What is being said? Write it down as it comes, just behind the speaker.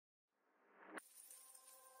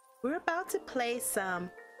We're about to play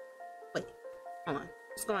some... Wait, hold on.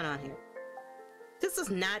 What's going on here? This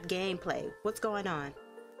is not gameplay. What's going on?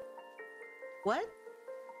 What?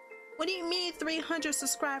 What do you mean 300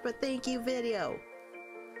 subscriber thank you video?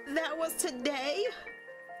 That was today?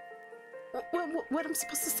 What am I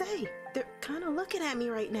supposed to say? They're kind of looking at me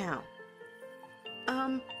right now.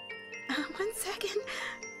 1 second.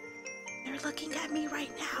 They're looking at me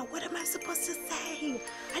right now. What am I supposed to say?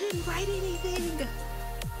 I didn't write anything.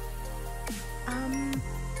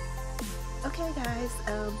 Okay guys,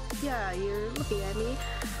 yeah, you're looking at me.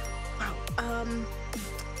 Wow,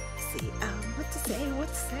 let's see, what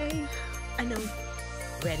to say? I know.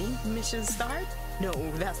 Ready? Mission start? No,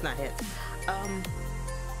 that's not it. I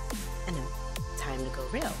know. Time to go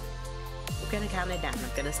real. We're gonna count it down.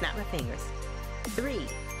 I'm gonna snap my fingers. 3,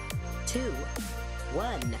 2,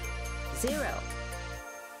 1, 0.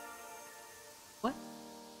 What?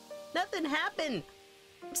 Nothing happened.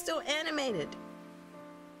 I'm still animated.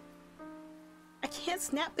 I can't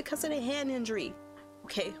snap because of the hand injury.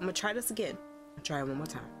 Okay, I'm gonna try this again. I'll try it one more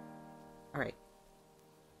time. Alright.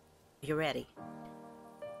 You ready?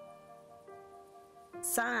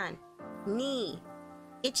 San, ni,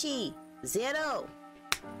 ichi, 0.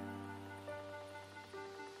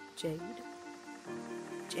 Jade?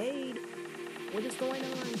 Jade? What is going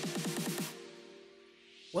on?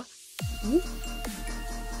 What? Ooh.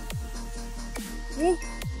 Ooh.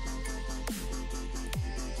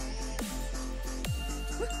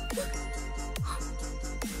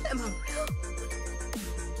 Am I real?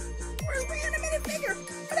 Where's my animated figure?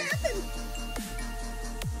 What happened?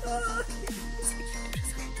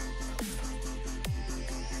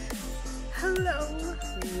 Hello,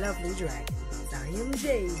 lovely dragons. I am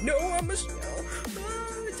Jade. No, I'm a shell.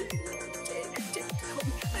 Jade, help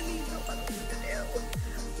me. I need help. I don't know what to do.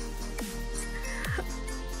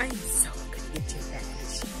 I'm so good at your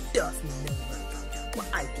ass. She does know work. Well,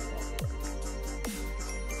 I do all work.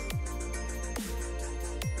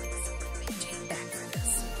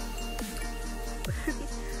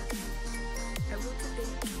 I want to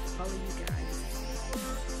thank all of you guys for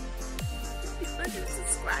 300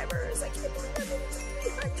 subscribers. I can't believe I made it to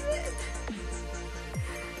 300.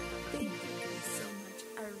 Thank you so much.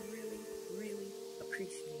 I really, really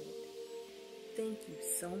appreciate it. Thank you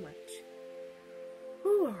so much.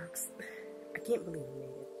 Who works? I can't believe I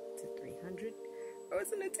made it to 300. I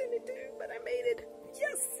wasn't intended to, but I made it.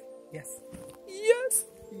 Yes. Yes. Yes.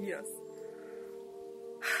 Yes.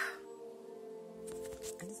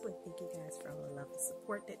 I just want to thank you guys for all the love and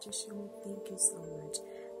support that you show me. Thank you so much.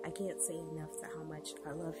 I can't say enough to how much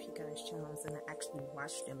I love you guys' channels, and I actually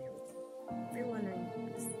watch them every day. If you're wondering,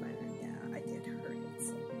 yeah, I did hurt it,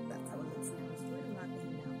 so that's how it looks now. It's doing a lot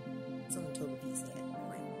better now. It's on total piece head,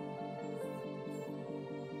 right?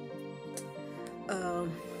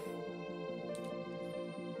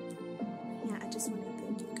 Yeah, I just want to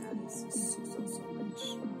thank you guys so much,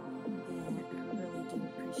 and I really do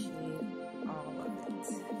appreciate all of it.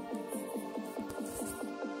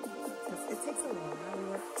 Because it takes a while. I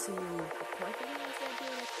work to record the videos I do.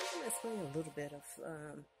 I think I'm explain a little bit of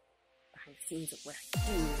behind the scenes of what I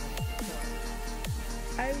do.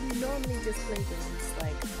 I normally just play games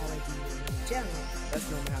like all I do in general. That's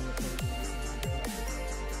normally how I play games in real life.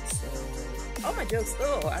 So, all my jokes,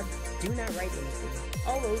 I do not write anything.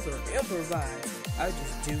 All those are improvised. I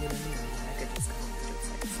just do what I mean. I could just come up with jokes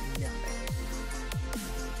like it's nothing.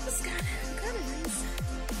 It's kind of nice.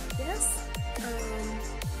 Yes.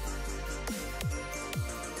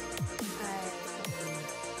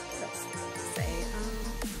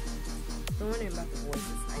 I'm wondering about the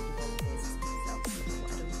voices. I do all the voices myself, so I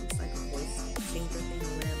don't know, it's like a voice changer thing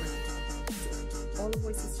or whatever. So all the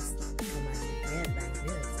voices just come out of my head like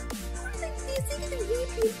this. I'm like, these are the gay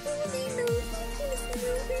people, they know things really for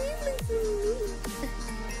me.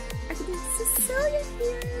 I could do Cecilia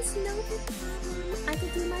here is no big problem. I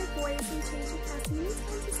could do my voice and change it as many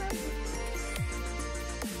times as I want.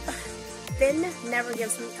 Finn never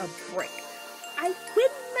gives me a break. I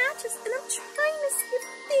win matches and I'm trying to save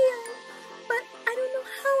Theo, but I don't know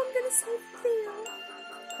how I'm gonna save Theo.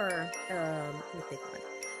 Let me think one.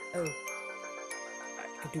 Oh, I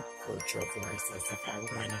could do virtual voices if I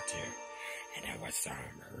wanted to, and I was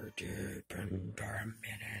her deep for a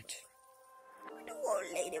minute. I could do old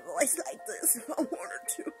lady voice like this if I wanted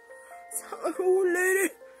to. So, old lady,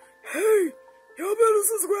 hey, y'all better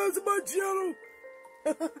subscribe to my channel.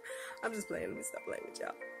 I'm just playing. Let me stop playing with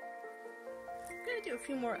y'all. I'm gonna do a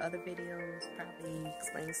few more other videos, probably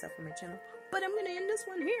explaining stuff on my channel, but I'm gonna end this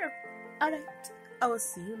one here. Alright, I will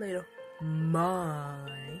see you later.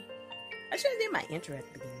 Bye. I should have did my intro at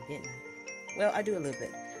the beginning, didn't I? Well, I do a little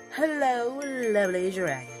bit. Hello, lovely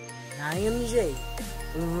dragons. I am Jade,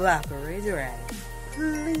 Valkyrie Dragon.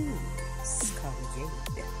 Please call me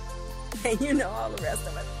Jade. And you know all the rest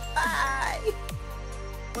of it. Bye!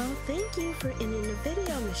 Well, thank you for ending the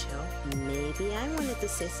video, Michelle. Maybe I wanted to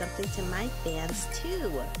say something to my fans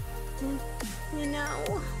too. You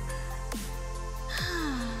know,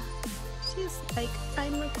 just like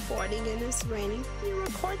I'm recording and it's raining. You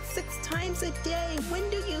record 6 times a day. When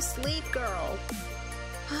do you sleep, girl?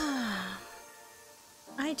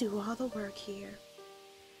 I do all the work here.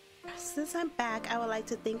 Since I'm back, I would like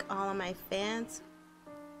to thank all of my fans.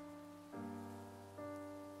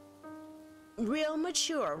 Real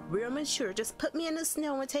mature. Just put me in the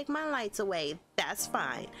snow and take my lights away. That's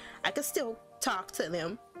fine. I can still talk to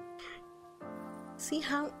them.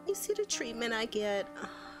 You see the treatment I get.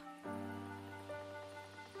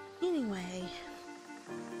 Anyway,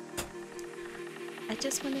 I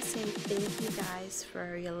just want to say thank you guys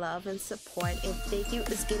for your love and support, and thank you.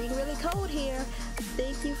 It's getting really cold here.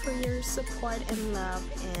 Thank you for your support and love,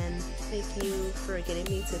 and thank you for getting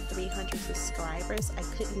me to 300 subscribers. I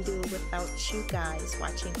couldn't do it without you guys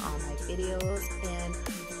watching all my videos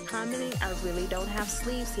and commenting. I really don't have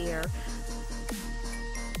sleeves here,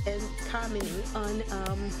 and commenting on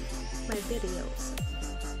my videos.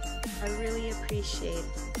 I really appreciate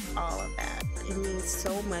all of that. It means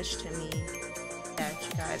so much to me that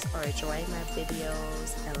you guys are enjoying my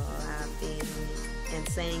videos and laughing and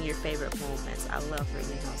saying your favorite moments. I love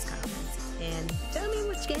reading those comments. And tell me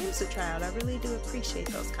which games to try out. I really do appreciate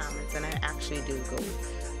those comments, and I actually do go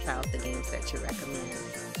try out the games that you recommend.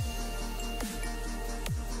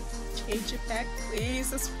 Change it back,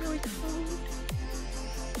 please. It's really cold.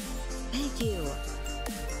 Thank you.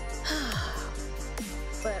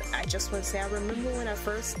 But I just want to say, I remember when I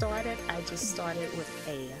first started, I just started with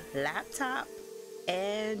a laptop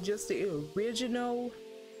and just the original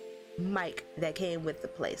mic that came with the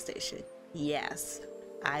PlayStation. Yes,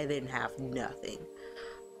 I didn't have nothing.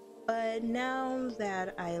 But now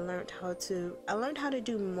that I learned how to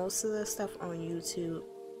do most of the stuff on YouTube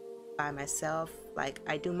by myself. Like,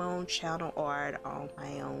 I do my own channel art, all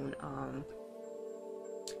my own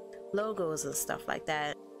logos and stuff like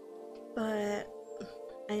that. But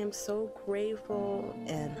I am so grateful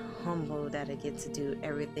and humble that I get to do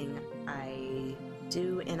everything I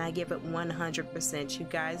do, and I give it 100%. You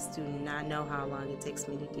guys do not know how long it takes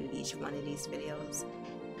me to do each one of these videos.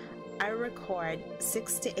 I record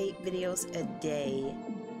 6 to 8 videos a day,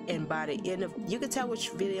 and by the end of, you can tell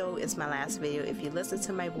which video is my last video. If you listen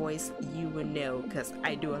to my voice, you will know, because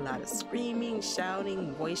I do a lot of screaming,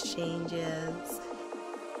 shouting, voice changes.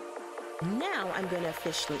 Now I'm going to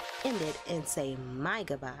officially end it and say my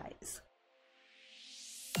goodbyes.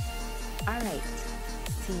 Alright,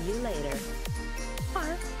 see you later.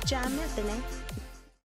 Or John Anthony.